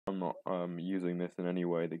I'm not using this in any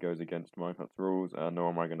way that goes against Minehut's rules, nor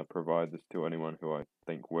am I going to provide this to anyone who I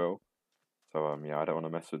think will. So yeah, I don't want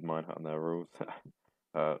to mess with Minehut and their rules.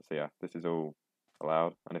 So yeah, this is all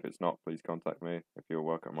allowed, and if it's not, please contact me if you'll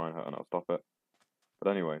work at Minehut and I'll stop it. But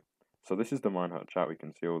anyway, so this is the Minehut chat. We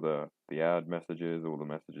can see all the ad messages, all the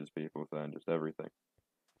messages people saying, just everything.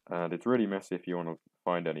 And it's really messy if you want to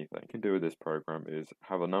find anything. What you can do with this program is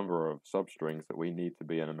have a number of substrings that we need to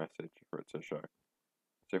be in a message for it to show.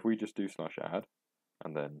 So if we just do /add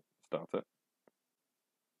and then start it,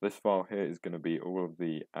 this file here is going to be all of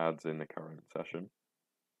the ads in the current session.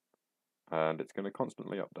 And it's going to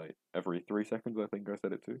constantly update. Every 3 seconds, I think I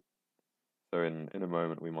said it to. So in a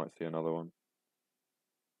moment, we might see another one.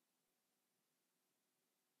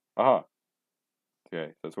 Aha!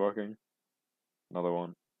 Okay, so it's working. Another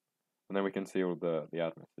one. And then we can see all the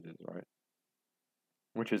ad messages, right?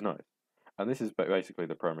 Which is nice. And this is basically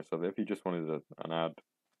the premise of it. If you just wanted an ad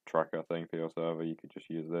tracker thing for your server, you could just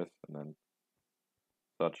use this and then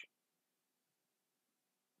such.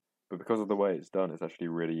 But because of the way it's done, it's actually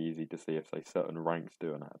really easy to see if, say, certain ranks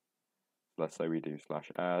do an ad. So let's say we do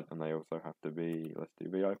 /add, and they also have to be, let's do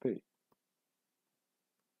VIP.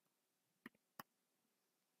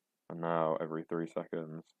 And now every 3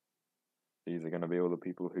 seconds, these are going to be all the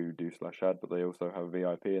people who do /add, but they also have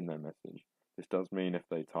VIP in their message. This does mean if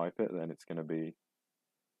they type it, then it's going to be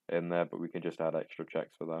in there, but we can just add extra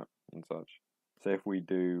checks for that and such. So if we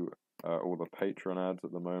do all the Patreon ads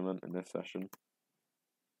at the moment in this session,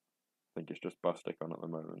 I think it's just Bustic on at the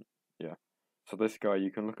moment. Yeah. So this guy,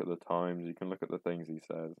 you can look at the times, you can look at the things he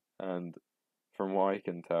says, and from what I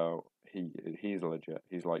can tell, he's legit.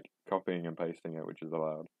 He's like copying and pasting it, which is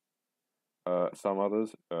allowed. Some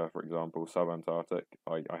others, for example, Subantarctic,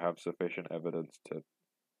 I have sufficient evidence to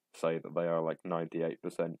say that they are like 98%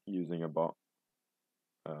 using a bot.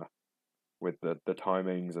 With the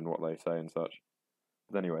timings and what they say and such.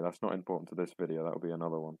 But anyway, that's not important to this video, that'll be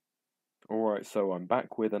another one. Alright, so I'm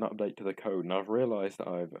back with an update to the code, and I've realised that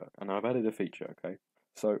I've added a feature, okay?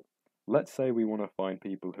 So, let's say we want to find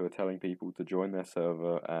people who are telling people to join their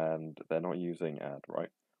server and they're not using ad, right?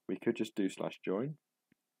 We could just do /join.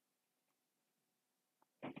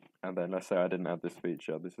 And then let's say I didn't add this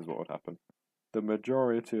feature, this is what would happen. The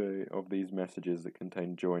majority of these messages that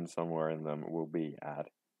contain join somewhere in them will be ad,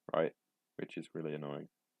 right? Which is really annoying,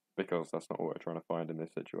 because that's not what we're trying to find in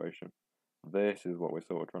this situation. This is what we're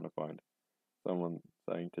sort of trying to find. Someone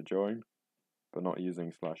saying to join, but not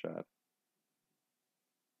using /add.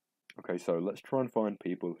 Okay, so let's try and find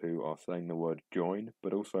people who are saying the word join,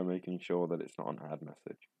 but also making sure that it's not an ad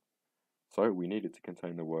message. So we need it to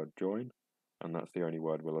contain the word join, and that's the only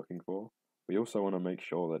word we're looking for. We also want to make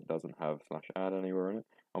sure that it doesn't have /add anywhere in it,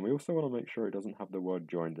 and we also want to make sure it doesn't have the word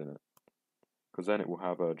joined in it, because then it will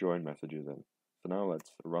have join messages in. So now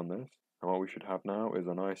let's run this, and what we should have now is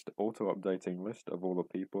a nice auto-updating list of all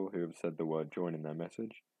the people who have said the word join in their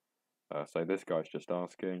message. So this guy's just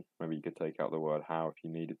asking, maybe you could take out the word how if you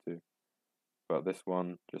needed to, but this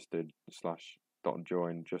one just did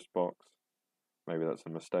 /.join just box. Maybe that's a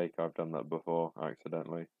mistake, I've done that before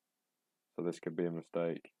accidentally, so this could be a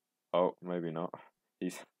mistake. Oh, maybe not.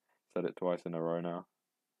 He's said it twice in a row now.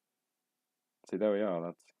 See, there we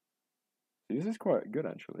are. See, this is quite good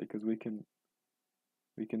actually, because we can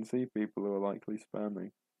see people who are likely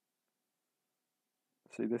spamming.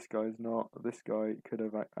 See, this guy's not. This guy could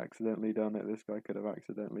have accidentally done it. This guy could have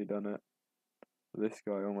accidentally done it. This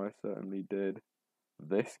guy almost certainly did.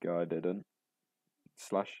 This guy didn't.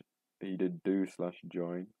 He did do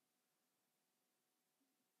 /join.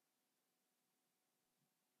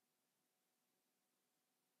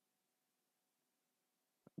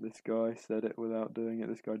 This guy said it without doing it.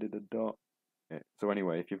 This guy did a dot. Yeah. So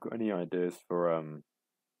anyway, if you've got any ideas for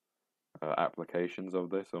applications of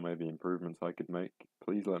this, or maybe improvements I could make,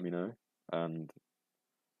 please let me know. And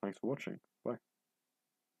thanks for watching. Bye.